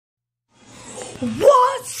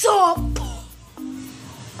What's up?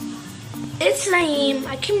 It's Naeem.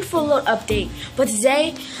 I came here for a little update, but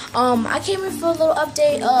today, I came here for a little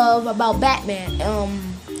update about Batman. Y'all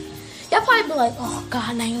probably be like, "Oh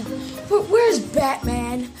God, Naeem, where's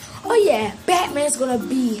Batman?" Oh yeah, Batman's gonna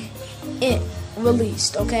be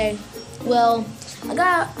released. Okay, well,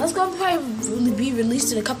 it's gonna probably be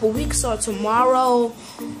released in a couple weeks or tomorrow,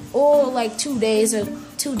 or like 2 days or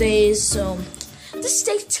 2 days. So just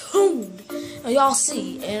stay tuned, and y'all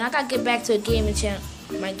see. And I gotta get back to a gaming channel,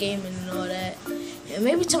 my gaming and all that. And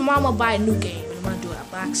maybe tomorrow I'm gonna buy a new game and I'm gonna do an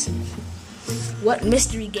unboxing. What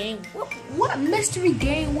mystery game? What mystery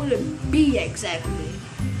game would it be exactly?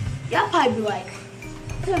 Y'all probably be like,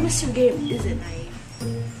 what kind of mystery game is it, Naeem?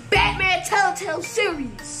 Batman Telltale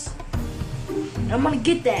series. I'm gonna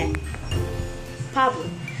get that,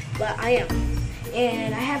 probably, but I am.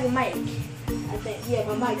 And I have a mic. I think, yeah,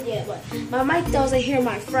 my mic, yeah, but my mic doesn't hear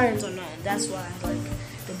my friends or nothing. That's why I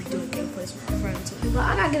to be doing gameplays with my friends. But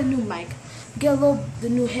I gotta get a new mic. Get the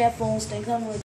new headphones thing.